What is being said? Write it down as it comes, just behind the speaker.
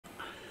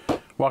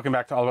Welcome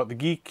back to All About the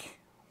Geek.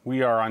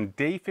 We are on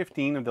day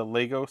 15 of the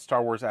Lego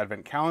Star Wars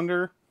Advent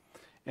Calendar.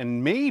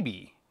 And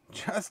maybe,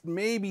 just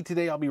maybe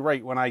today I'll be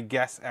right when I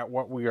guess at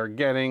what we are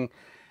getting.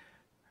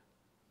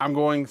 I'm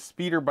going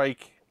speeder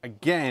bike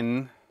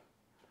again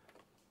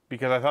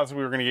because I thought that's what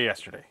we were going to get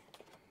yesterday.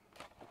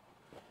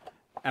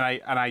 And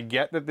I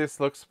get that this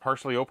looks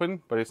partially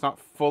open, but it's not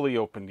fully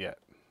opened yet.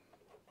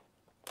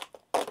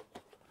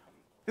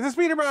 It's a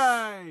speeder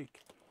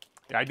bike!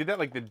 Yeah, I did that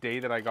like the day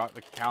that I got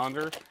the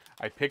calendar.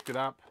 I picked it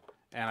up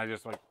and I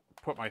just like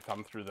put my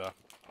thumb through the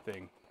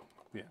thing.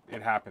 Yeah,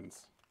 it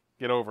happens.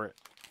 Get over it.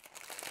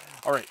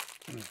 All right.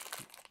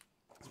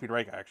 Speeder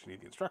bike, I actually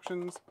need the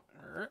instructions.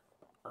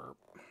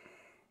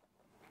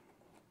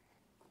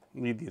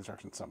 Need the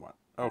instructions somewhat.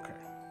 Okay.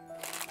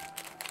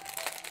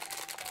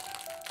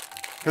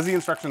 Because the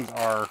instructions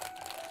are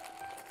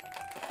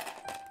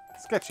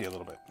sketchy a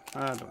little bit.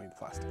 I don't need the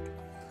plastic.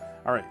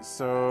 All right,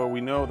 so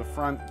we know the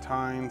front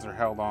tines are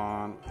held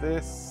on with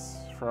this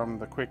from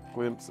the quick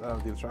glimpse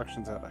of the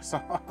instructions that I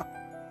saw.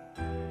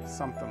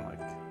 Something like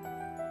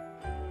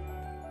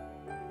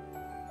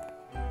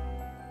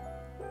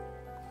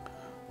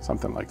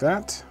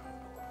that.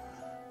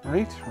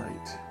 Right.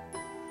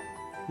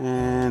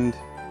 And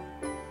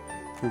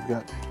we've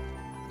got,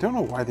 I don't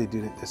know why they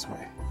did it this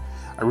way.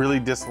 I really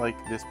dislike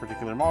this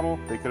particular model.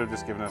 They could have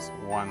just given us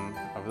one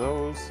of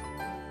those,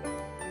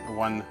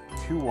 one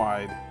 2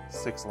 wide,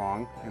 6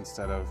 long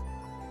instead of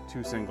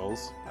 2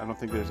 singles. I don't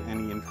think there's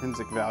any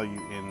intrinsic value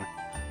in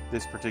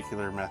this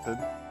particular method.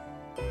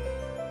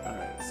 All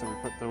right, so we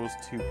put those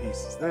 2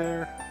 pieces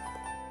there.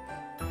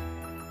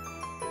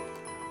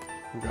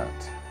 We've got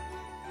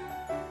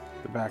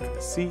the back of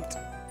the seat,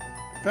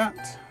 like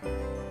that.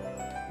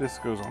 This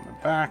goes on the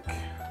back.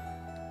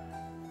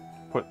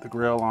 Put the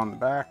grill on the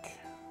back.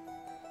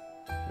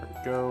 There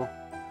we go.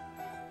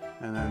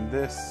 And then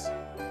this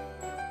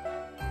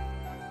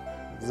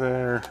is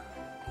there.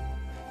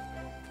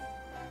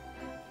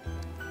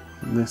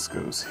 And this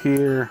goes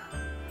here.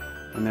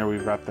 And there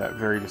we've got that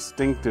very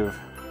distinctive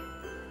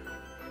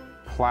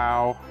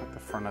plow at the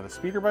front of the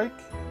speeder bike.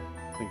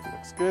 I think it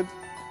looks good.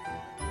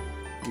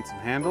 Need some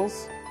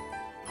handles.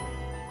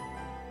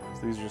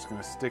 So these are just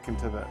going to stick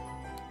into the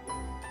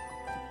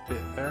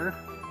bit there.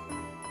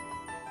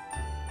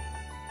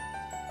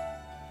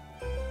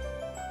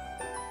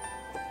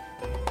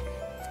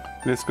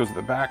 This goes at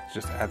the back,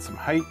 just to add some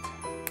height.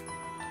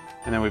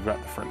 And then we've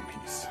got the front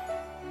piece.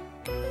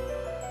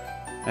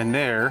 And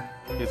there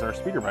is our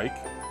speeder bike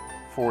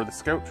for the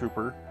Scout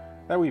Trooper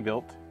that we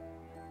built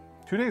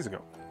 2 days ago.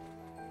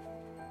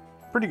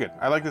 Pretty good.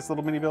 I like this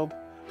little mini build.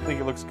 I think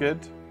it looks good.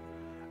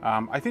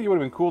 I think it would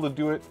have been cool to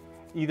do it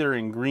either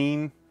in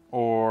green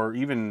or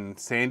even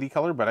sandy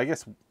color, but I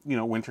guess, you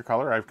know, winter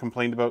color. I've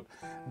complained about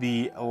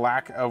the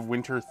lack of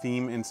winter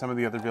theme in some of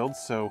the other builds,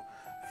 so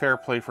fair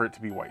play for it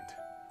to be white.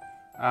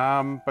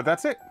 But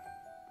that's it.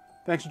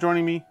 Thanks for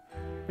joining me.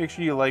 Make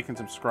sure you like and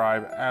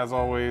subscribe as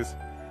always.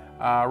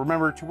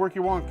 Remember to work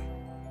your wonk.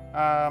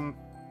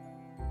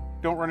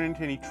 Don't run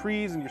into any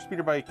trees in your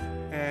speeder bike,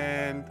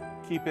 and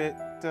keep it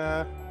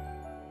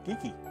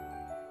geeky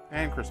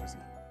and Christmassy.